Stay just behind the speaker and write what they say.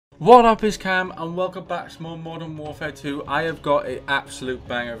What up is Cam and welcome back to more Modern Warfare 2. I have got an absolute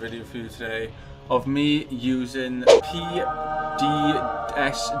banger video for you today of me using Pdsw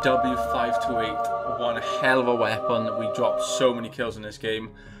 528. One hell of a weapon. We dropped so many kills in this game.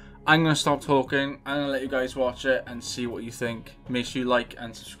 I'm going to stop talking. I'm going to let you guys watch it and see what you think. Make sure you like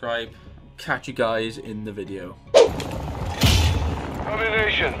and subscribe. Catch you guys in the video.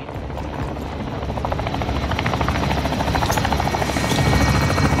 Combination.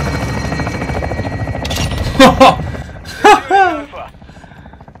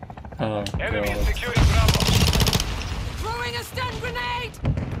 Oh, enemy God. is securing Bravo. Throwing a stun grenade!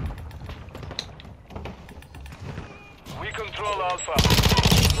 We control Alpha.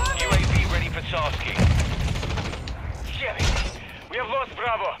 UAV ready for tasking. Shit! We have lost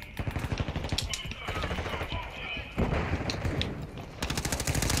Bravo.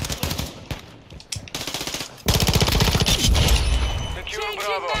 Secure Changing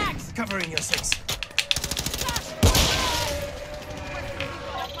Bravo. mags! Covering your six.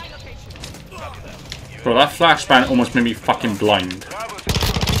 Bro, that flashbang almost made me fucking blind. Bravo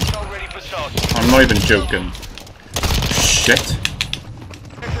secure. All ready for tasking. I'm not even joking. Shit.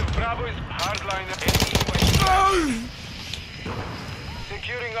 Bravo is hardliner. Enemy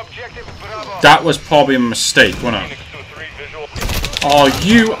securing objective Bravo. That was probably a mistake, wasn't it? Phoenix 2-3 visual. Oh,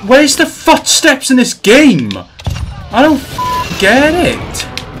 you... Where's the footsteps in this game? I don't get it.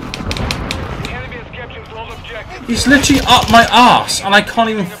 The enemy has captured all objectives. He's literally up my ass and I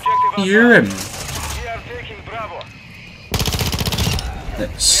can't even hear him. We are taking Bravo.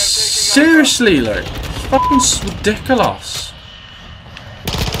 Seriously, like, it's fucking ridiculous.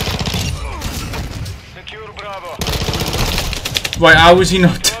 Secure Bravo. Right, how was he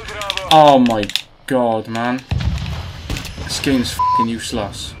not... Hold Bravo. Oh my god, man. This game's fucking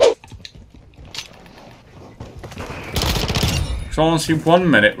useless. So honestly, 1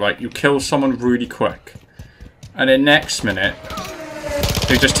 minute, right, you kill someone really quick. And then next minute,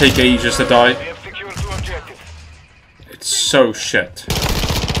 they just take ages to die. We have secured 2 objectives. It's so shit.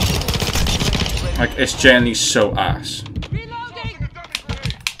 Like, it's generally so ass. Reloading!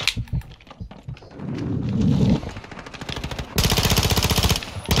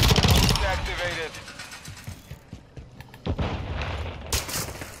 Activated.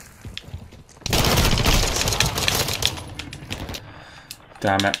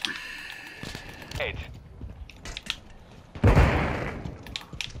 Damn it. 8.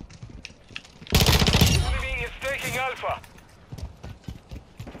 Enemy is taking Alpha.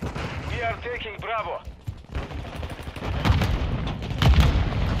 We are taking Bravo.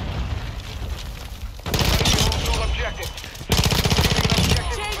 All objectives.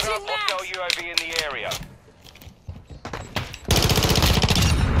 Objective Changing Bravo. max. Hostile UAV in the area.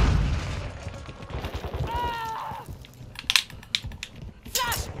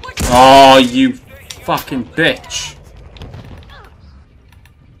 Flash! Watch Oh, you fucking bitch.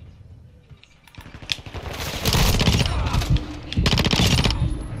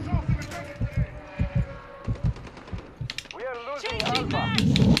 We are losing Changing Alpha.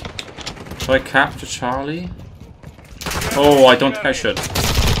 mags! Should I capture Charlie? Oh, I don't think I should.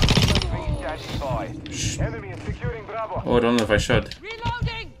 Standing by. Shh. Enemy is securing Bravo. Oh, I don't know if I should.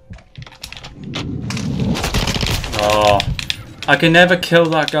 Reloading! Oh, I can never kill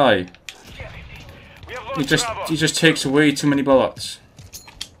that guy. We have lost Bravo. He just takes way too many bullets.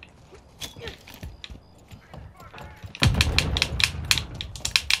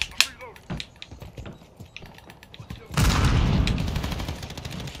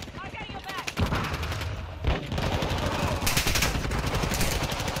 I got your back!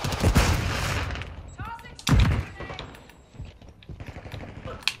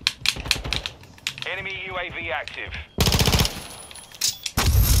 Enemy UAV active.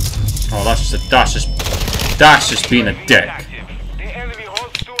 Oh, that's just being a dick. Active. The enemy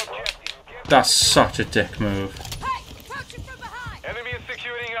holds 2 objectives. That's such a dick move. Hey! Approaching from behind! Enemy is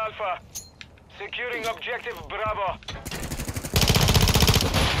securing Alpha. Securing objective Bravo.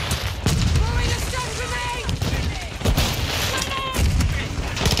 Throwing a stun grenade!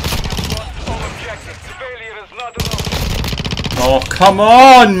 Lost all objectives. Failure is not an option. Oh, come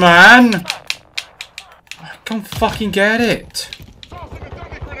on, man! I can't fucking get it.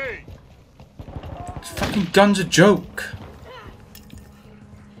 This fucking gun's a joke.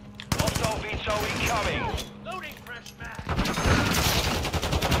 Hostile VTOL incoming. Loading fresh mag.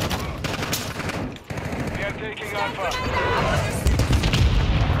 We are taking Alpha.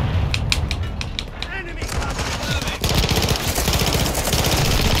 Enemy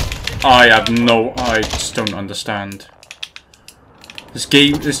I just don't understand.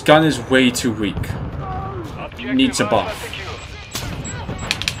 This gun is way too weak. Needs a buff.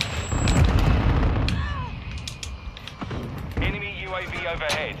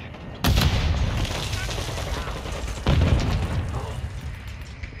 overhead.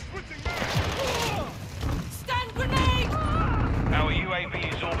 Stun grenade! Our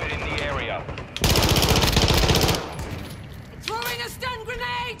UAV is orbiting the area. Throwing a stun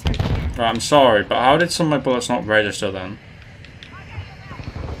grenade! Right, I'm sorry, but how did some of my bullets not register then?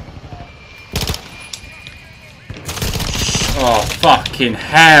 Oh, fucking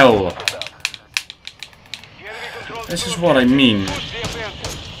hell! The enemy controls This is two what I objectives. mean. Push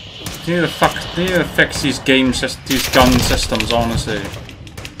the offensive. They need to fix these these gun systems, honestly.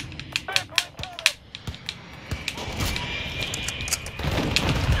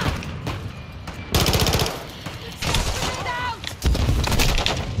 Down!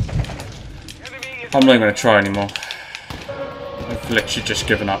 Enemy is I'm not even gonna try anymore. I've literally just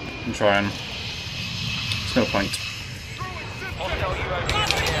given up and trying. There's no point. hostile UAV in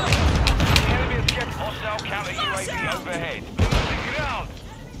the area. The enemy has kept hostile counter UAV overhead. Losing ground.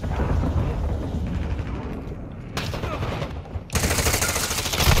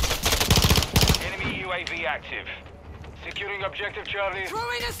 Enemy UAV active. Securing objective Charlie.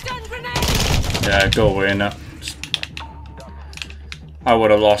 Throwing a stun grenade! Yeah, go away now. I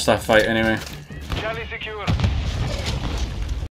would have lost that fight anyway. Charlie secure.